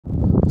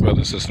Brother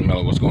and Sister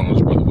Mello, what's going on?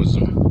 It's Brother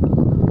Wisdom.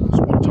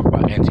 Just want to talk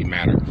about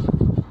antimatter.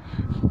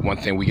 One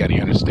thing we got to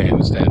understand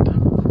is that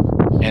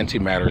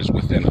antimatter is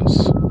within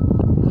us.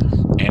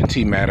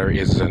 Antimatter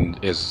is an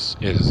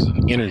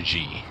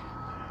energy.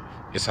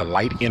 It's a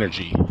light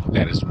energy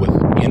that is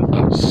within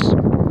us.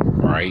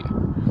 All right,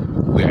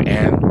 we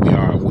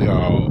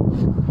are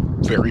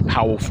very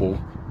powerful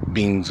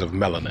beings of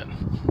melanin.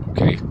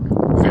 Okay,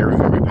 very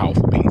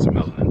powerful beings of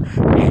melanin,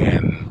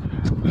 and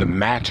the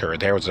matter,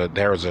 there's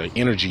an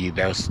energy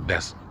that's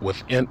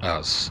within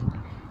us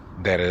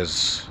that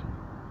is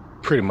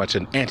pretty much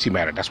an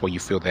antimatter. That's why you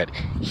feel that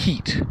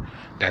heat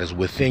that is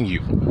within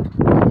you.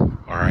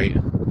 All right,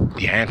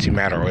 the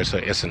antimatter,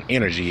 it's an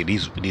energy.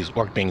 These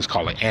orc beings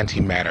call it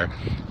antimatter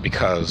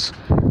because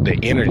the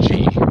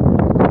energy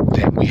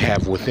that we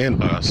have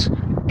within us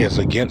is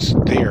against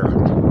their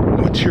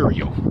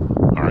material.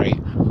 All right,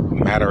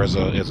 matter is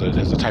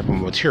a type of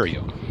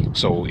material.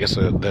 So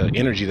the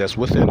energy that's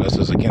within us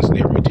is against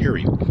their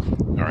material.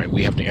 All right,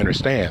 we have to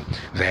understand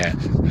that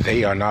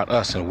they are not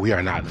us and we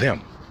are not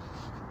them.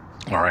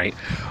 All right,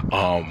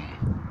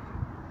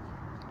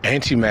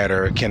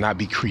 antimatter cannot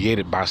be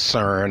created by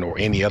CERN or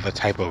any other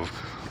type of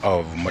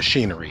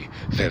machinery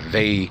that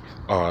they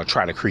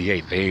try to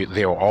create.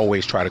 They'll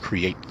always try to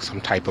create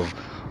some type of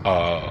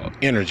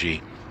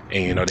energy,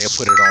 and they'll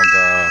put it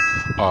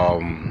on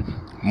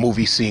the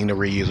movie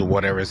sceneries or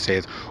whatever it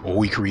says, or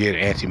we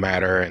created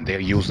antimatter, and they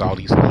use all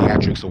these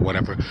theatrics or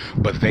whatever,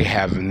 but they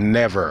have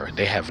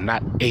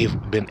not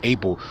been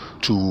able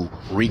to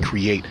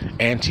recreate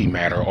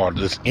antimatter, or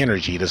this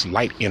energy, this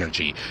light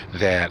energy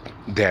that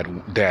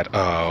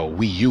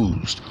we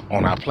used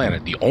on our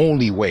planet. The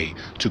only way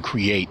to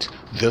create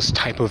this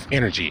type of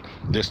energy,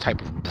 this type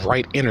of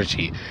bright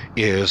energy,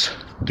 is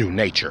through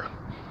nature.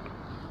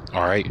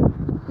 All right,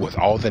 with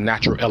all the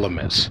natural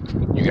elements.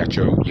 You got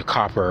your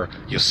copper,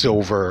 your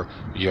silver,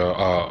 your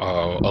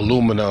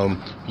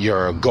aluminum,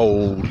 your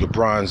gold, your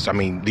bronze. I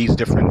mean, these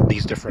different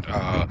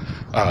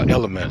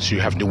elements. You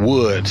have the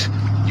wood,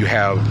 you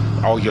have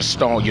all your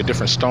stone, your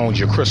different stones,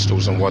 your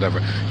crystals and whatever.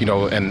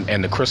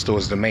 And the crystal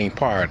is the main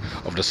part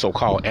of the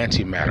so-called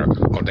antimatter,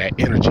 or that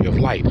energy of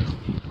light.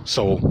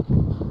 So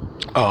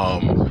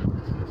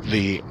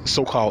the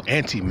so-called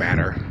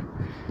antimatter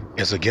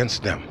is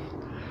against them.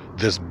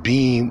 This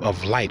beam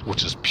of light,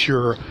 which is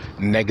pure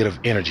negative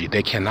energy,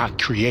 they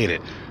cannot create it.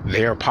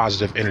 They are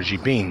positive energy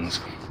beings,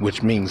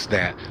 which means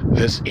that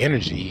this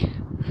energy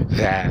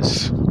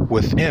that's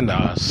within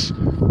us,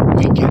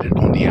 we get it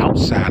on the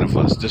outside of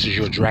us. This is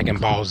your Dragon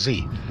Ball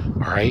Z.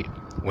 All right,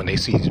 when you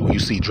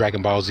see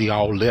Dragon Ball Z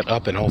all lit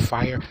up and on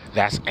fire,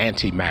 that's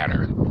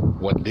antimatter.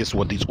 What these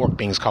orc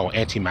beings call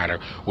antimatter,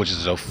 which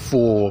is a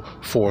full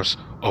force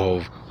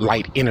of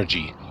light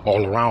energy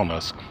all around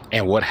us.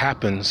 And what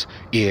happens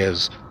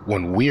is,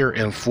 when we're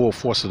in full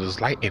force of this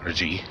light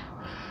energy,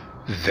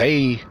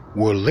 they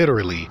will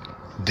literally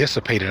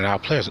dissipate in our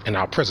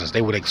presence.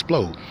 They would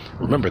explode.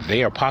 Remember,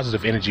 they are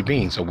positive energy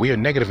beings, so we are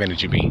negative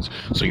energy beings.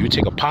 So you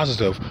take a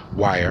positive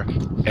wire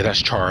and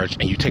that's charged,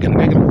 and you take a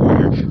negative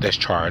wire that's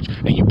charged,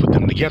 and you put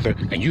them together,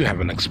 and you have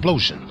an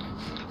explosion,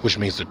 which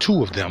means the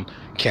two of them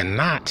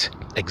cannot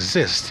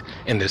exist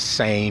in the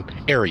same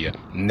area.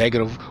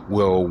 Negative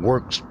will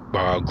work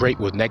great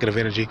with negative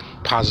energy.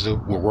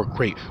 Positive will work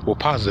great with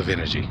positive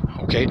energy.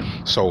 Okay,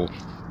 so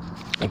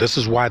this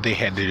is why they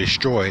had to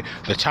destroy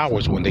the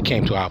towers when they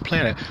came to our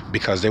planet,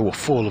 because they were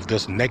full of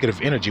this negative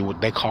energy,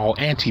 what they call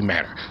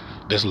antimatter,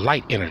 this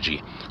light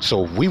energy.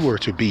 So if we were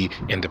to be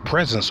in the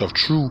presence of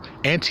true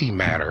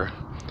antimatter,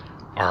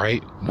 all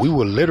right, we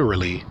will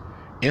literally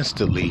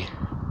instantly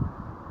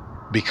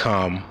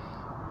become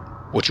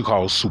what you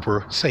call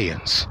Super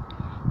Saiyans.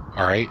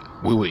 All right,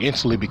 we will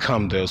instantly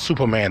become the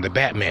Superman, the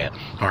Batman.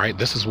 All right,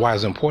 this is why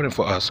it's important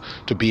for us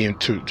to begin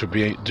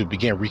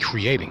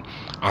recreating.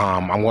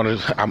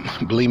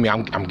 Believe me,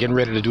 I'm getting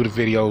ready to do the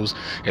videos.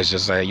 It's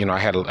just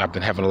I've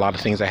been having a lot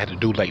of things I had to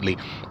do lately,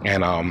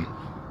 and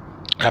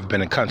I've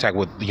been in contact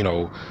with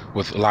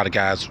with a lot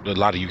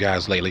of you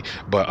guys lately,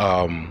 but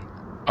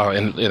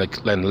in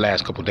the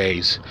last couple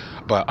days.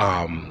 But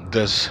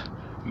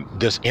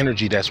this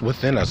energy that's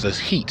within us, this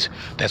heat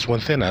that's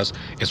within us,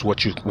 is what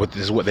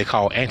they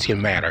call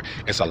antimatter.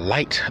 It's a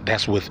light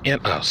that's within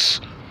us.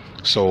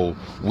 So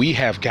we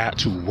have got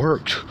to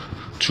work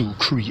to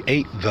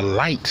create the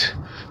light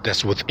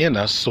that's within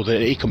us so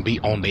that it can be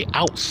on the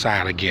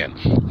outside again.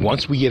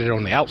 Once we get it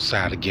on the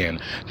outside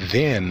again,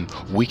 then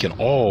we can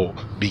all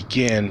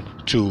begin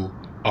to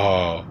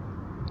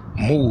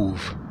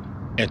move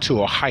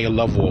into a higher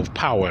level of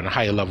power and a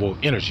higher level of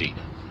energy.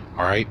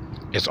 All right,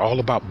 it's all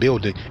about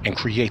building and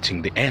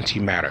creating the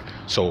antimatter.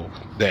 So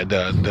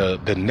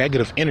the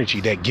negative energy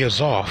that gives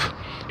off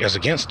is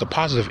against the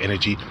positive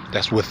energy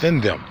that's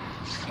within them.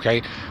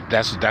 Okay,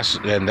 that's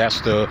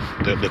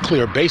the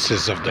clear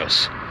basis of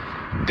this.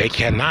 They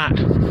cannot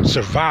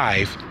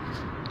survive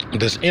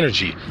this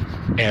energy,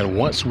 and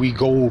once we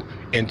go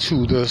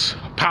into this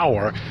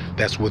power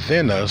that's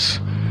within us,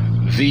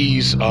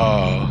 these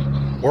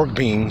orc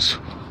beings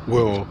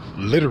will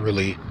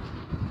literally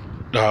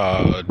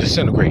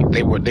disintegrate.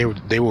 They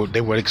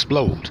would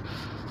explode.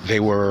 They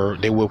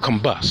will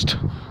combust.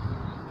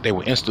 They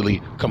will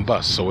instantly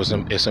combust. So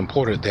it's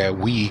important that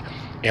we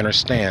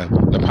understand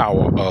the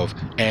power of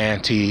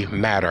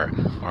antimatter.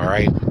 All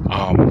right,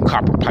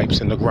 copper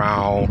pipes in the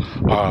ground.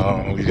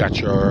 You got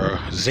your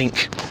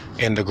zinc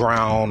in the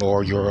ground,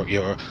 or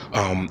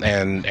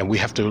and we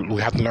have to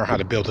learn how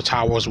to build the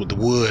towers with the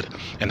wood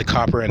and the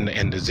copper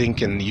and the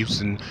zinc, and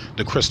using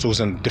the crystals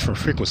and different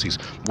frequencies.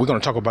 We're going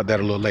to talk about that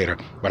a little later,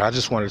 but I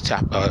just wanted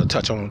to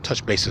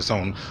touch bases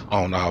on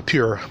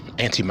pure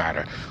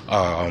antimatter,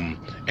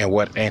 and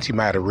what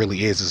antimatter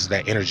really is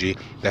that energy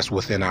that's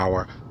within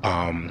our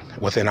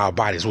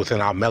bodies,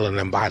 within our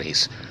melanin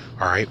bodies.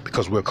 All right,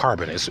 because we're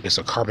carbon. It's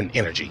a carbon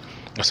energy.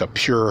 It's a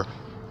pure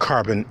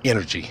carbon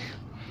energy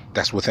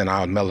that's within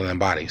our melanin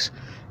bodies.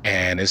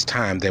 And it's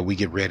time that we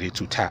get ready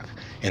to tap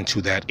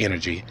into that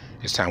energy.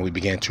 It's time we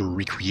begin to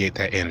recreate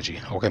that energy.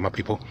 Okay, my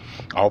people.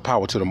 All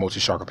power to the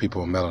multi-chakra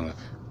people of melanin.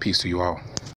 Peace to you all.